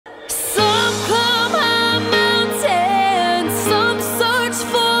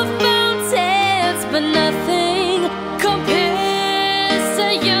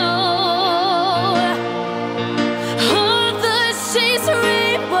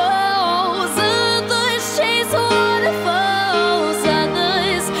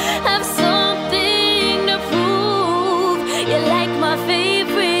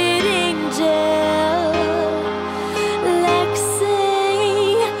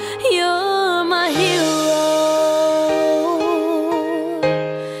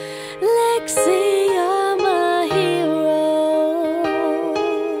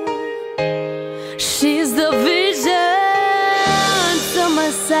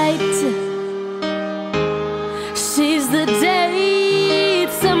light. She's the day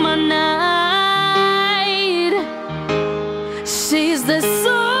to my night. She's the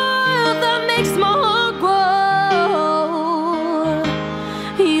soil that makes my heart grow.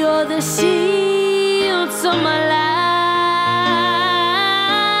 You're the shield to my life.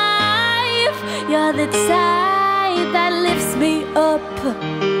 You're the tide that lifts me up.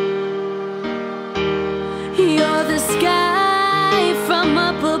 You're the sky